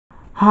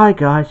Hi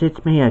guys,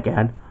 it's me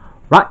again.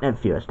 Right then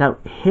viewers, now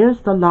here's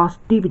the last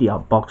DVD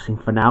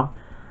unboxing for now,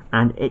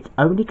 and it's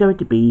only going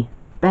to be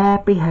Bear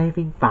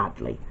Behaving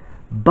Badly,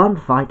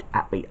 Bunfight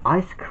at the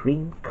Ice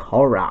Cream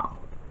Corral.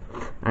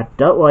 And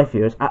don't worry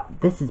viewers,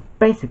 this is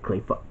basically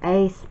for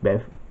A.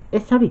 Smith.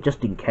 It's only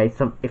just in case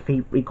if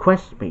he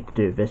requests me to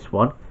do this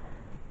one.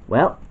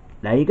 Well,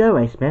 there you go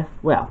A. Smith.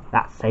 Well,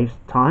 that saves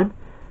time.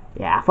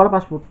 Yeah, I thought of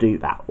us will do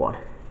that one.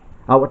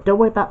 Oh, well, don't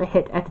worry about the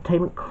Hit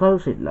Entertainment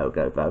closing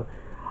logo though.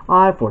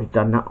 I've already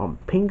done that on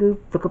Pingu,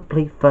 the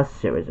complete first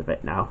series of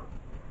it now.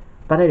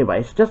 But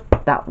anyway, it's just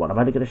that one I'm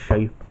only going to show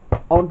you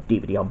on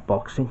DVD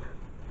unboxing.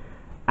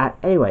 And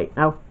anyway,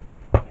 now,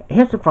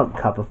 here's the front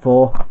cover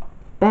for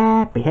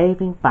Bear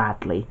Behaving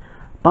Badly,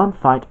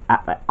 Bunfight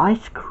at the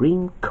Ice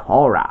Cream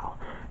Corral.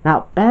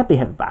 Now, Bear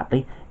Behaving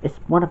Badly is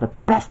one of the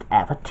best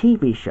ever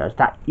TV shows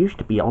that used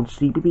to be on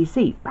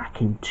CBBC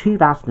back in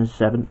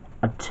 2007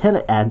 until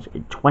it ends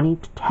in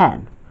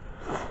 2010.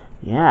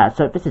 Yeah,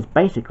 so this is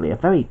basically a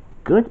very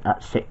good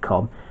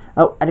sitcom.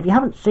 Oh, and if you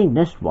haven't seen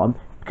this one,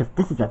 because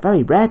this is a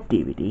very rare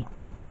DVD,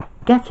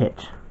 get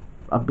it.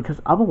 Because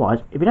otherwise,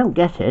 if you don't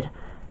get it,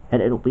 then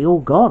it'll be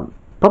all gone.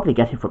 Probably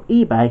get it from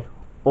eBay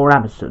or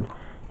Amazon.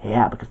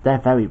 Yeah, because they're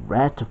very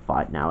rare to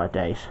find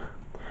nowadays.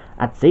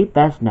 And see,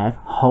 there's Nev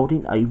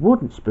holding a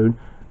wooden spoon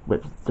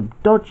with some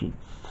dodgy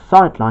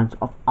sidelines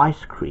of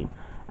ice cream.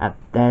 And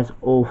there's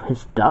all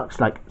his ducks,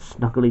 like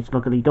Snuggly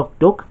Snuggly Duck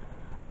Duck.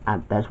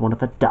 And there's one of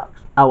the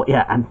ducks. Oh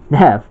yeah, and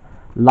Nev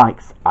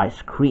likes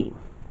ice cream.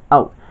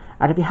 Oh,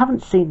 and if you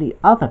haven't seen the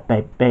other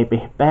Bear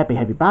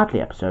Behaving Badly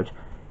episodes,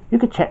 you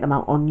can check them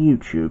out on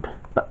YouTube.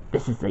 But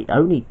this is the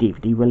only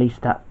DVD release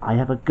that I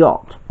ever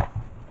got.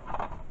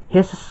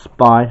 Here's a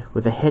spine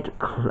with a Hit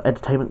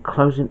Entertainment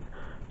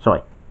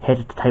Hit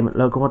Entertainment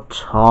logo on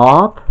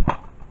top.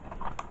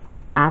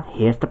 And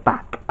here's the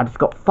back. And it's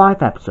got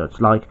 5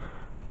 episodes like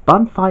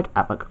Bunfight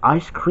at the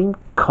Ice Cream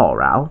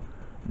Corral,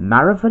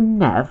 Marathon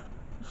Nev,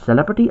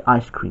 Celebrity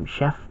Ice Cream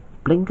Chef,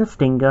 Blinker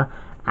Stinger,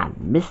 and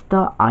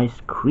Mr. Ice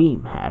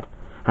Cream Head.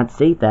 And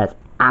see, there's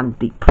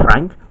Andy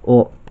Prank,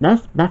 or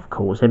as Nev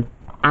calls him,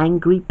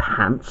 Angry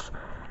Pants.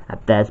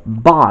 And there's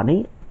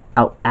Barney,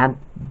 oh, and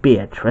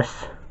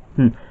Beatrice.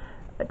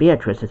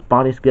 Beatrice is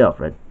Barney's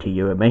girlfriend to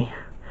you and me.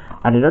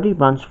 And it only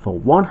runs for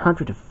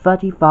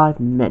 135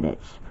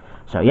 minutes.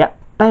 So yeah,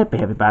 Bear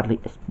Behaving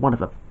Badly is one of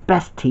the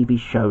best TV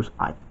shows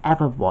I've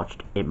ever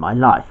watched in my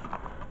life.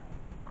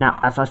 Now,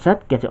 as I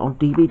said, get it on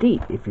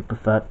DVD if you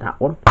prefer that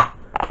one.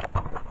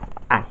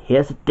 And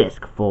here's a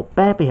disc for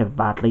Bear Behaving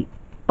Badly,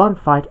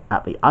 Bunfight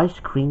at the Ice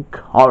Cream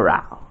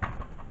Corral.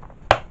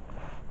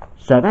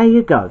 So there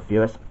you go,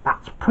 viewers.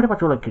 That's pretty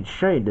much all I can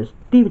show you in this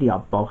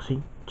DVD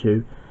unboxing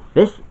to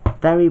this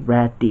very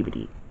rare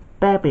DVD,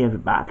 Bear Behaving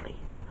Badly.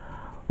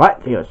 Right,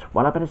 viewers,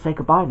 well, I better say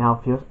goodbye now,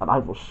 viewers, and I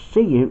will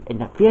see you in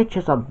the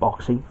VHS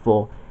unboxing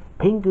for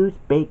Pingu's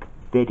big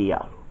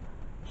video.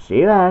 See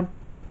you then.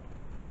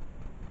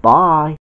 Bye.